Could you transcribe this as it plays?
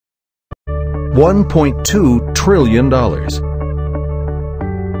$1.2 trillion.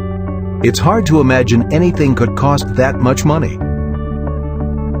 It's hard to imagine anything could cost that much money.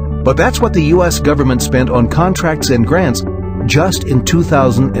 But that's what the U.S. government spent on contracts and grants just in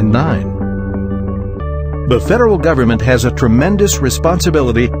 2009. The federal government has a tremendous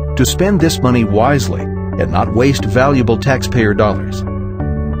responsibility to spend this money wisely and not waste valuable taxpayer dollars.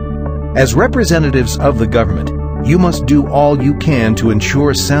 As representatives of the government, you must do all you can to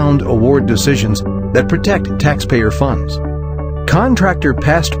ensure sound award decisions that protect taxpayer funds. Contractor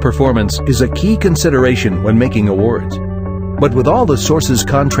past performance is a key consideration when making awards. But with all the sources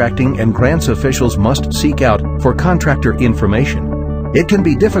contracting and grants officials must seek out for contractor information, it can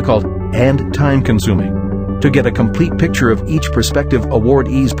be difficult and time-consuming to get a complete picture of each prospective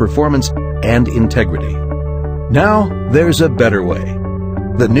awardee's performance and integrity. Now, there's a better way.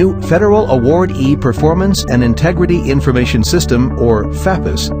 The new Federal Awardee Performance and Integrity Information System, or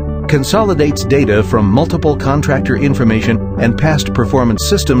FAPIIS, consolidates data from multiple contractor information and past performance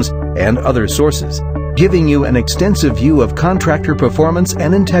systems and other sources, giving you an extensive view of contractor performance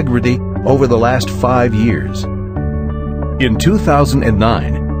and integrity over the last 5 years. In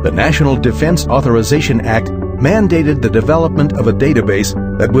 2009, the National Defense Authorization Act mandated the development of a database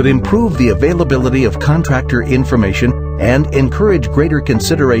that would improve the availability of contractor information and encourage greater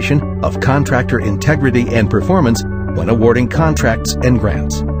consideration of contractor integrity and performance when awarding contracts and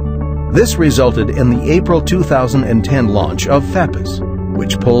grants. This resulted in the April 2010 launch of FAPIIS,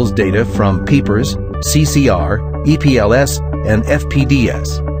 which pulls data from FAPIIS, CCR, EPLS, and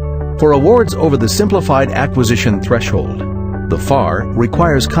FPDS. For awards over the Simplified Acquisition Threshold, the FAR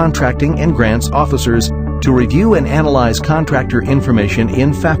requires contracting and grants officers to review and analyze contractor information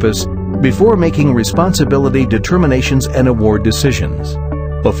in FAPIIS before making responsibility determinations and award decisions.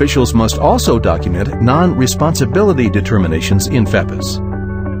 Officials must also document non-responsibility determinations in FAPIIS.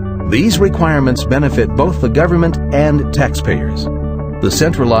 These requirements benefit both the government and taxpayers. The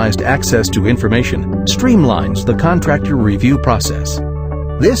centralized access to information streamlines the contractor review process.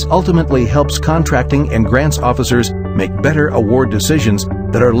 This ultimately helps contracting and grants officers make better award decisions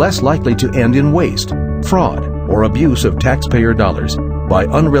that are less likely to end in waste, fraud, or abuse of taxpayer dollars by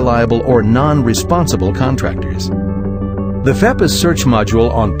unreliable or non-responsible contractors. The FAPIIS search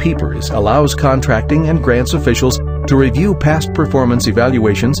module on FAPIIS allows contracting and grants officials to review past performance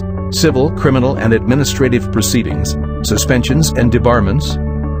evaluations, civil, criminal, and administrative proceedings, suspensions and debarments,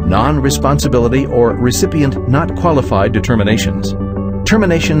 non-responsibility or recipient not qualified determinations,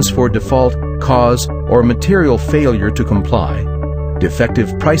 terminations for default, cause, or material failure to comply,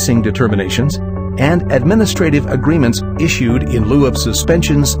 defective pricing determinations, and administrative agreements issued in lieu of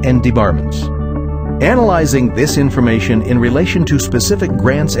suspensions and debarments. Analyzing this information in relation to specific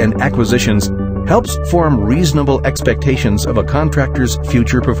grants and acquisitions helps form reasonable expectations of a contractor's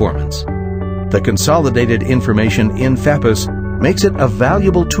future performance. The consolidated information in FAPIIS makes it a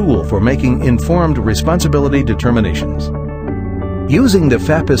valuable tool for making informed responsibility determinations. Using the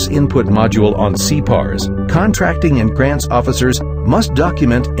FAPIIS input module on CPARS, contracting and grants officers must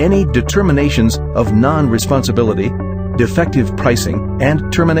document any determinations of non-responsibility, defective pricing,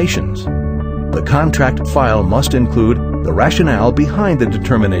 and terminations. The contract file must include the rationale behind the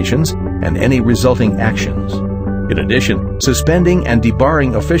determinations and any resulting actions. In addition, suspending and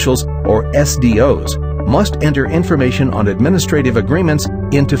debarring officials, or SDOs, must enter information on administrative agreements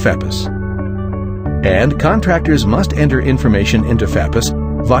into FAPIIS. And contractors must enter information into FAPIIS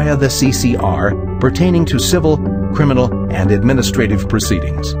via the CCR pertaining to civil, criminal, and administrative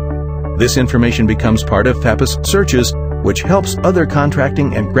proceedings. This information becomes part of FAPIIS searches, which helps other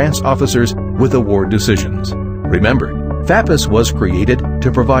contracting and grants officers with award decisions. Remember, FAPIIS was created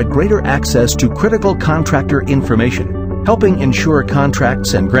to provide greater access to critical contractor information, helping ensure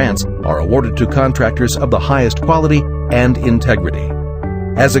contracts and grants are awarded to contractors of the highest quality and integrity.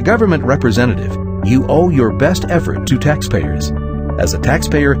 As a government representative, you owe your best effort to taxpayers. As a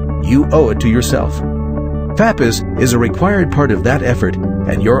taxpayer, you owe it to yourself. FAPIIS is a required part of that effort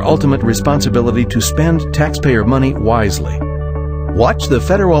and your ultimate responsibility to spend taxpayer money wisely. Watch the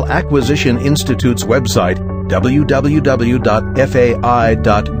Federal Acquisition Institute's website, www.fai.gov,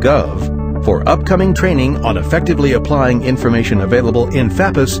 for upcoming training on effectively applying information available in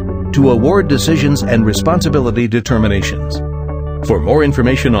FAPIIS to award decisions and responsibility determinations. For more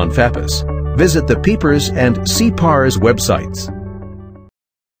information on FAPIIS, visit the FAPIIS and CPARS websites.